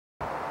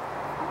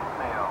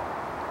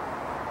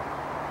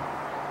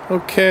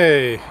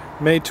Okay,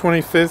 May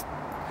 25th,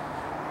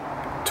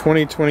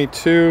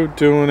 2022,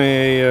 doing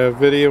a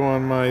video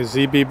on my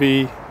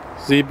ZBV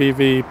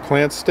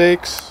plant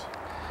stakes,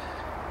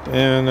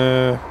 and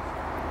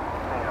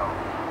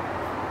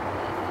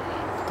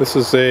this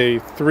is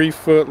a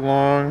 3-foot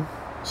long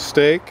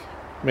stake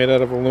made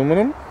out of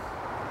aluminum,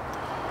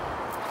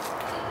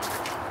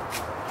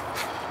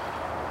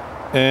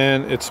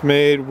 and it's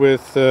made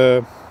with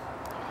this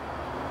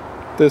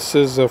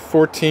is a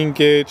 14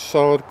 gauge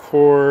solid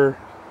core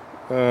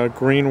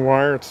green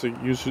wire. It's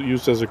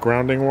used as a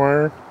grounding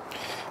wire,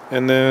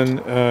 and then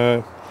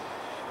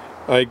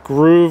I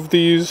groove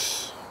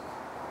these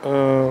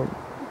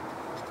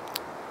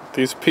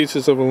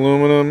pieces of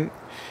aluminum,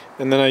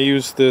 and then I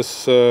use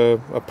this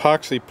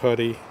epoxy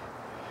putty,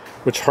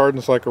 which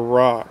hardens like a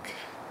rock.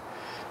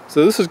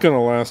 So this is going to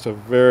last a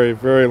very,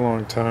 very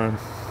long time.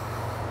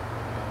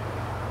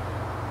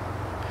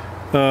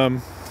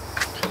 And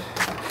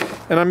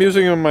I'm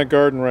using them in my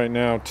garden right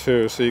now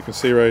too, so you can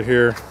see right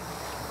here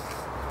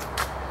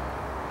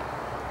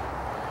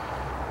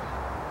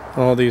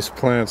all these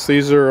plants.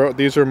 These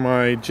are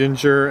my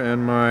ginger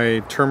and my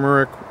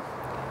turmeric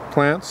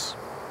plants,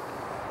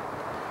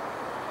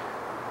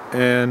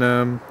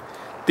 and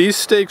these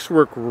stakes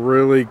work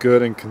really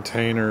good in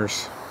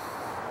containers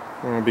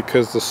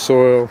because the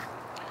soil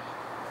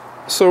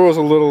is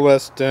a little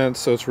less dense,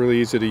 so it's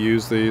really easy to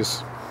use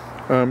these.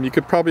 You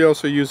could probably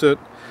also use it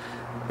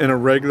in a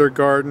regular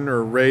garden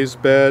or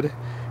raised bed. You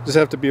just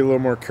have to be a little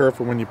more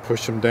careful when you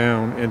push them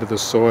down into the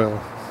soil.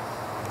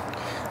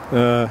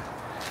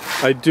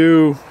 I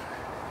do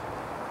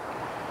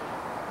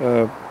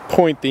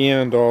point the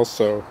end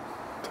also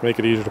to make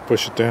it easier to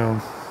push it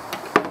down.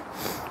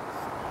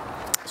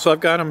 So I've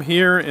got them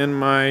here in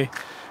my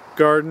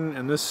garden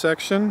in this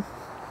section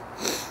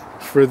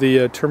for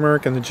the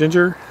turmeric and the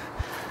ginger.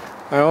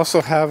 I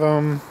also have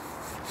them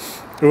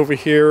over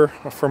here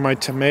for my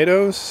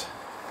tomatoes.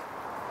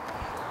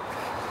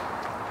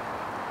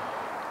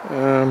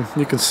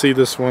 You can see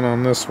this one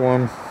on this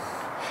one.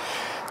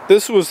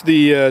 This was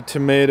the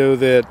tomato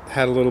that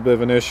had a little bit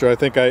of an issue. I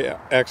think I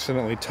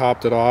accidentally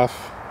topped it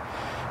off,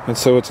 and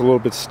so it's a little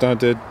bit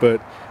stunted,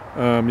 but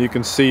you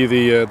can see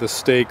the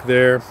stake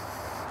there.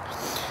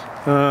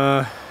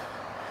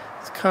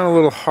 It's kind of a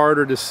little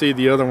harder to see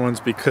the other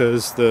ones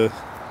because the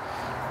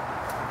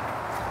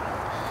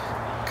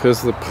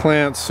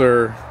plants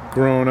are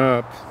grown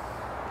up.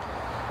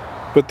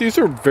 But these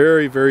are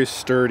very, very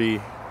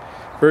sturdy.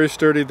 Very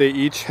sturdy. They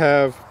each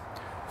have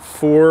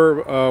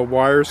 4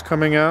 wires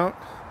coming out.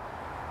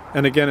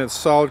 And again, it's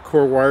solid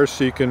core wire,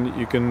 so you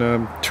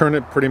can turn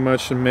it pretty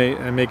much and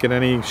make it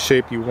any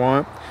shape you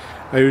want.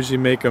 I usually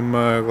make them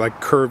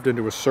like curved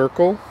into a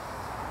circle.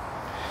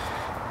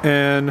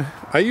 And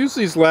I used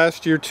these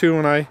last year too,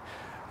 and I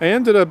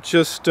ended up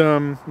just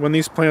when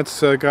these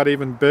plants got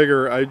even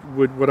bigger,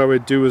 what I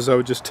would do is I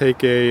would just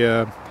take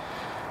a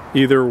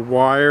either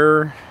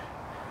wire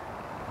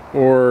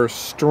or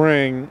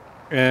string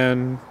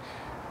and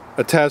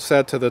attach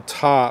that to the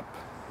top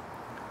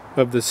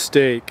of the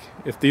stake.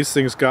 If these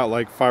things got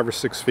like 5 or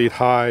 6 feet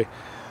high,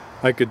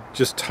 I could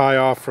just tie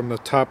off from the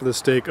top of the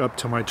stake up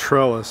to my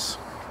trellis,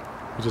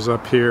 which is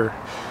up here,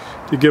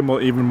 to give them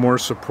even more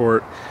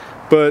support.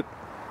 But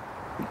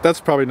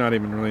that's probably not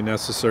even really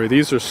necessary.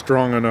 These are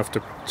strong enough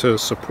to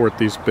support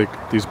these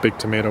big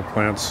tomato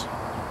plants.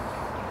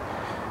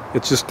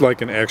 It's just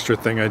like an extra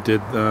thing I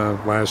did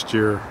last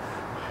year.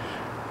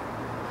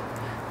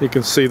 You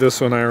can see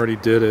this one, I already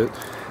did it.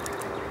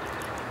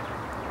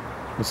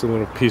 It's a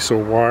little piece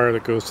of wire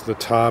that goes to the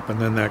top,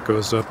 and then that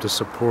goes up to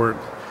support.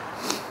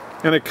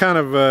 And it kind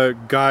of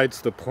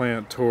guides the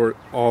plant toward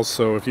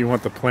also, if you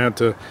want the plant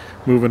to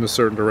move in a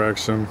certain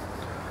direction.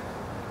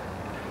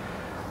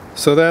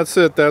 So that's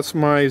it. That's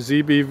my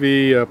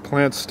ZBV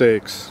plant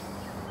stakes.